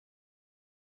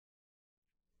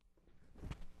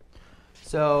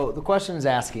So the question is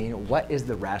asking, what is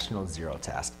the rational zero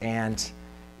test? And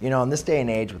you know, in this day and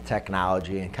age with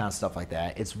technology and kind of stuff like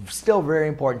that, it's still very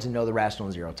important to know the rational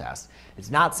zero test.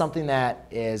 It's not something that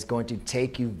is going to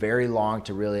take you very long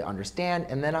to really understand.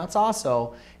 And then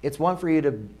it's one for you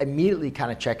to immediately kind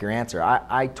of check your answer.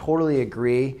 I totally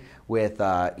agree with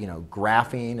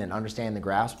graphing and understanding the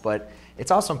graphs, but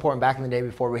it's also important back in the day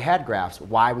before we had graphs,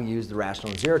 why we used the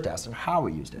rational zero test and how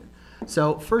we used it.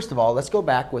 So first of all, let's go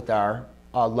back with our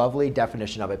lovely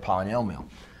definition of a polynomial.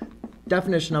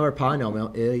 Definition of our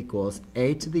polynomial equals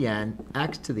a to the n,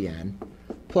 x to the n,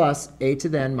 plus a to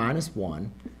the n minus 1,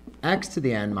 x to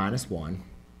the n minus 1,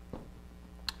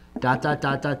 dot, dot,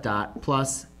 dot, dot, dot,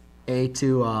 plus a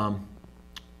to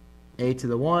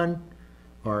the 1,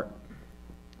 or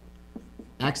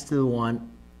x to the 1,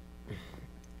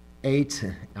 a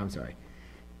to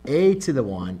the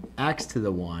 1, x to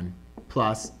the 1,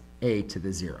 plus a to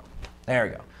the 0. There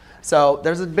we go. So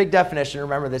there's a big definition.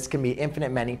 Remember, this can be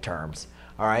infinite many terms.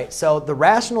 All right. So the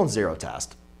rational zero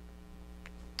test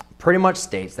pretty much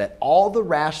states that all the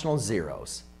rational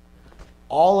zeros,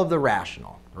 all of the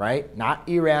rational, right? Not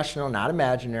irrational, not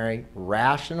imaginary,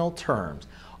 rational terms,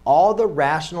 all the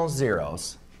rational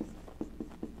zeros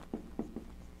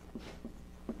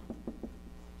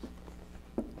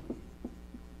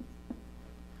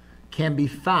can be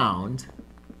found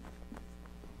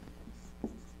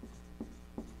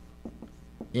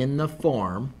in the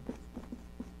form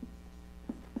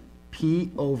P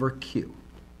over Q.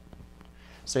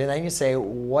 So then you say,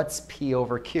 what's P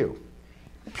over Q?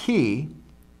 P,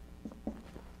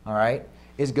 all right,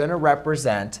 is going to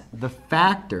represent the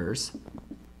factors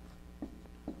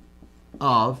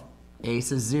of a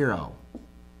to 0,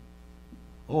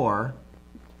 or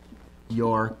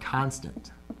your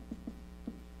constant.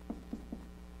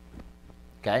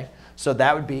 Okay? So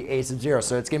that would be a sub 0.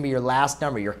 So it's going to be your last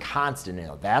number, your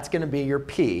constant. That's going to be your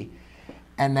P.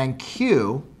 And then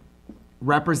Q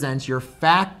represents your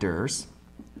factors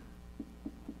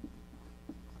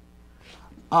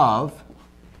of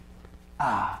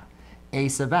a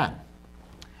sub n,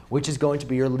 which is going to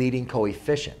be your leading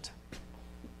coefficient.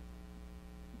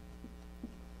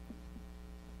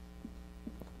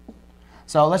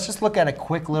 So let's just look at a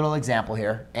quick little example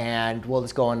here, and we'll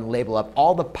just go and label up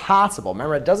all the possible.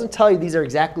 Remember, it doesn't tell you these are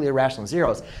exactly the rational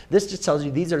zeros. This just tells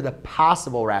you these are the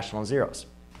possible rational zeros.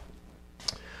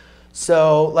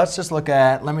 So let's just look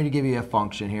at, let me give you a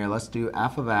function here. Let's do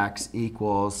f of x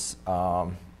equals,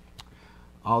 I'll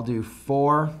do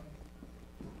 4x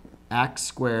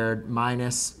squared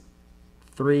minus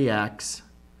 3x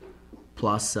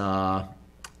plus, not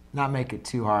make it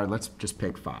too hard, let's just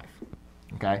pick 5.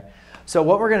 Okay? So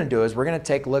what we're going to do is we're going to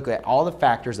take a look at all the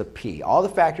factors of P. All the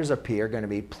factors of P are going to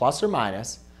be plus or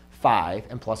minus 5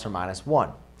 and plus or minus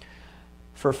 1.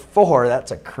 For 4,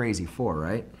 that's a crazy 4,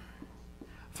 right?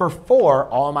 For 4,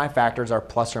 all of my factors are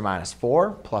plus or minus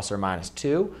 4, plus or minus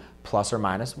 2, plus or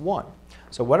minus 1.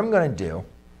 So what I'm going to do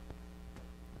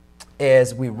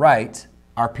is we write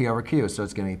our P over Q. So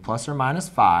it's going to be plus or minus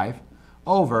 5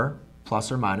 over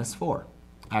plus or minus 4.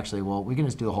 Actually, well, we can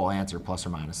just do the whole answer, plus or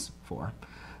minus 4.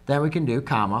 Then we can do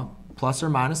comma, plus or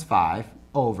minus 5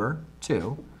 over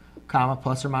 2, comma,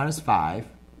 plus or minus 5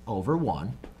 over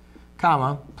 1,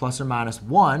 comma, plus or minus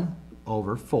 1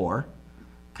 over 4,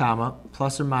 comma,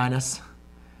 plus or minus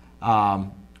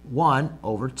 1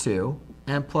 over 2,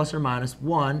 and plus or minus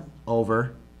 1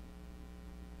 over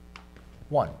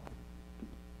 1.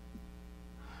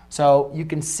 So you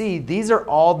can see these are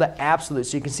all the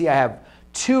absolutes. So you can see I have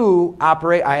two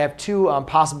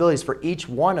possibilities for each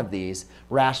one of these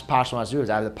possible zeros.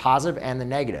 I have the positive and the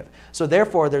negative. So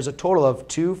therefore, there's a total of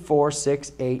 2, 4,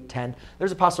 6, 8, 10.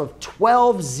 There's a possible of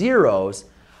 12 zeros,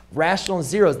 rational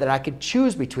zeros, that I could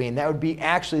choose between. That would be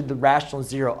actually the rational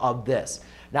zero of this.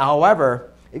 Now,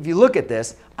 however, if you look at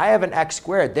this, I have an x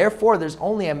squared. Therefore, there's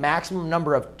only a maximum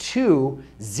number of 2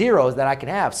 zeros that I can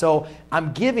have. So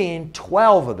I'm giving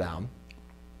 12 of them,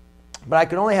 but I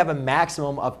can only have a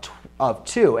maximum of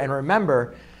 2. And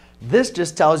remember, this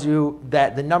just tells you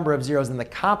that the number of zeros in the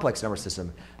complex number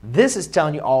system. This is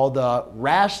telling you all the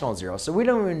rational zeros. So we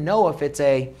don't even know if it's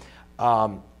a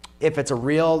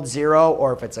real zero,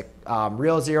 or if it's a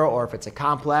real zero, or if it's a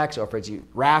complex, or if it's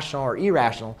rational or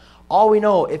irrational. All we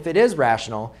know, if it is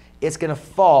rational, it's going to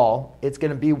fall. It's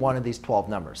going to be one of these 12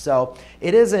 numbers. So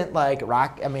it isn't like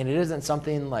it isn't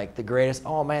something like the greatest,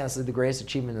 oh man, this is the greatest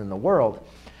achievement in the world.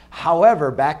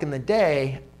 However, back in the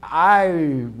day, I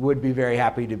would be very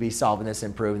happy to be solving this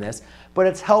and proving this. But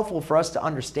it's helpful for us to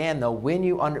understand, though,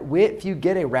 if you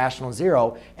get a rational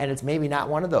zero and it's maybe not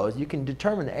one of those, you can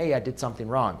determine that, hey, I did something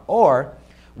wrong. Or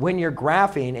when you're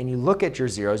graphing and you look at your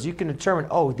zeros, you can determine,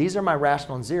 oh, these are my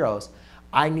rational zeros.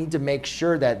 I need to make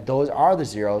sure that those are the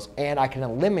zeros, and I can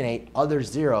eliminate other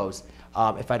zeros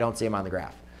if I don't see them on the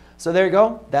graph. So there you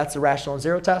go. That's the rational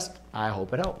zero test. I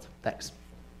hope it helped. Thanks.